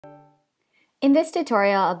In this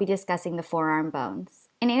tutorial, I'll be discussing the forearm bones.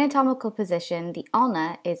 In anatomical position, the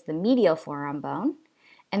ulna is the medial forearm bone,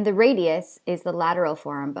 and the radius is the lateral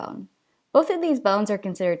forearm bone. Both of these bones are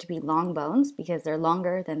considered to be long bones because they're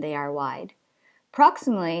longer than they are wide.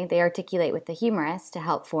 Proximally, they articulate with the humerus to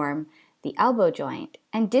help form the elbow joint,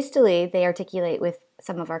 and distally, they articulate with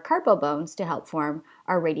some of our carpal bones to help form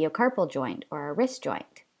our radiocarpal joint or our wrist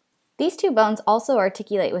joint. These two bones also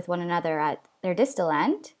articulate with one another at their distal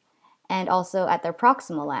end and also at their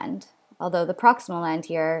proximal end, although the proximal end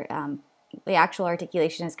here, the actual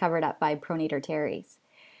articulation is covered up by pronator teres.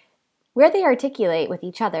 Where they articulate with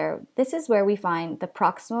each other, this is where we find the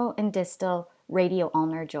proximal and distal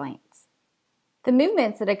radio-ulnar joints. The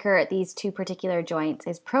movements that occur at these two particular joints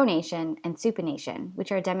is pronation and supination,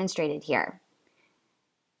 which are demonstrated here.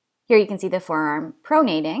 Here you can see the forearm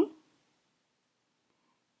pronating,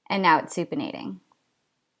 and now it's supinating.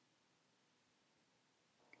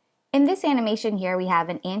 In this animation here, we have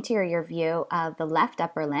an anterior view of the left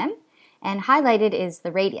upper limb, and highlighted is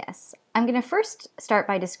the radius. I'm going to first start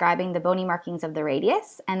by describing the bony markings of the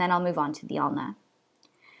radius, and then I'll move on to the ulna.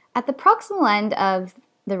 At the proximal end of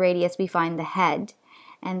the radius, we find the head,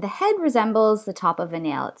 and the head resembles the top of a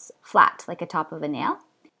nail. It's flat, like a top of a nail.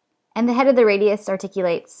 And the head of the radius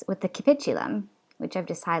articulates with the capitulum, which I've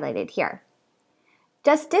just highlighted here.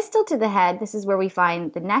 Just distal to the head, this is where we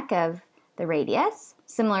find the neck of the radius,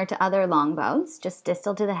 similar to other long bones. Just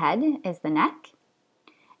distal to the head is the neck.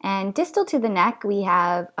 And distal to the neck, we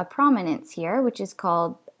have a prominence here, which is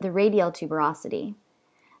called the radial tuberosity.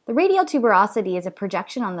 The radial tuberosity is a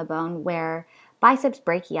projection on the bone where biceps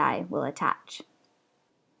brachii will attach.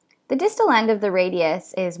 The distal end of the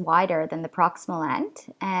radius is wider than the proximal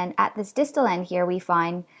end, and at this distal end here we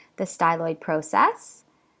find the styloid process,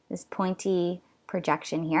 this pointy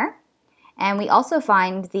projection here. And we also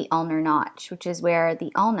find the ulnar notch, which is where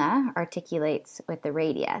the ulna articulates with the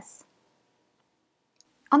radius.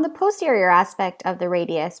 On the posterior aspect of the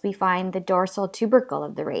radius, we find the dorsal tubercle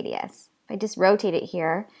of the radius. If I just rotate it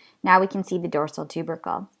here, now we can see the dorsal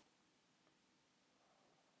tubercle.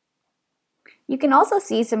 You can also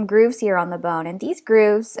see some grooves here on the bone, and these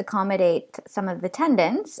grooves accommodate some of the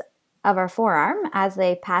tendons of our forearm as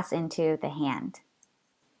they pass into the hand.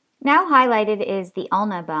 Now highlighted is the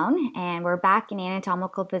ulna bone, and we're back in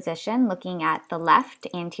anatomical position looking at the left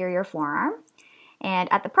anterior forearm. And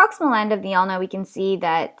at the proximal end of the ulna, we can see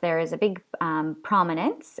that there is a big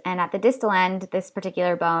prominence, and at the distal end, this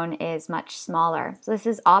particular bone is much smaller. So this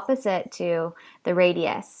is opposite to the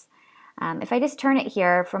radius. If I just turn it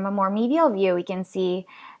here, from a more medial view, we can see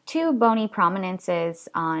two bony prominences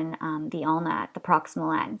on the ulna at the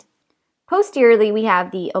proximal end. Posteriorly, we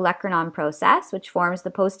have the olecranon process, which forms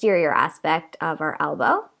the posterior aspect of our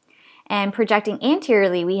elbow. And projecting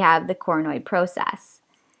anteriorly, we have the coronoid process.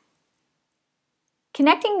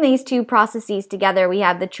 Connecting these two processes together, we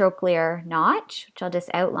have the trochlear notch, which I'll just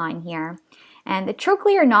outline here. And the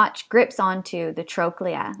trochlear notch grips onto the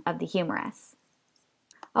trochlea of the humerus.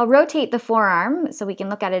 I'll rotate the forearm so we can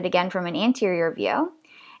look at it again from an anterior view.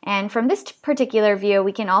 And from this particular view,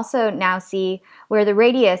 we can also now see where the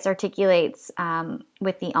radius articulates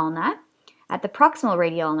with the ulna. At the proximal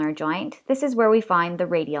radial ulnar joint, this is where we find the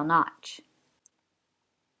radial notch.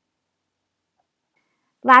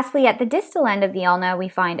 Lastly, at the distal end of the ulna, we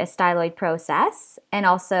find a styloid process and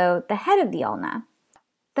also the head of the ulna.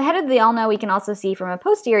 The head of the ulna we can also see from a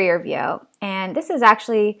posterior view, and this is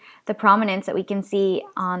actually the prominence that we can see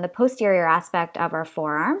on the posterior aspect of our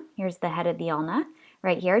forearm. Here's the head of the ulna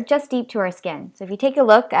right here, just deep to our skin. So if you take a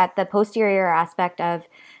look at the posterior aspect of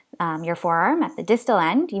your forearm at the distal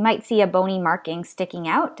end, you might see a bony marking sticking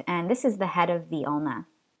out, and this is the head of the ulna.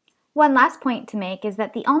 One last point to make is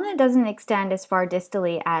that the ulna doesn't extend as far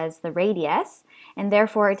distally as the radius, and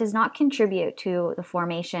therefore it does not contribute to the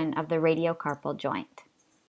formation of the radiocarpal joint.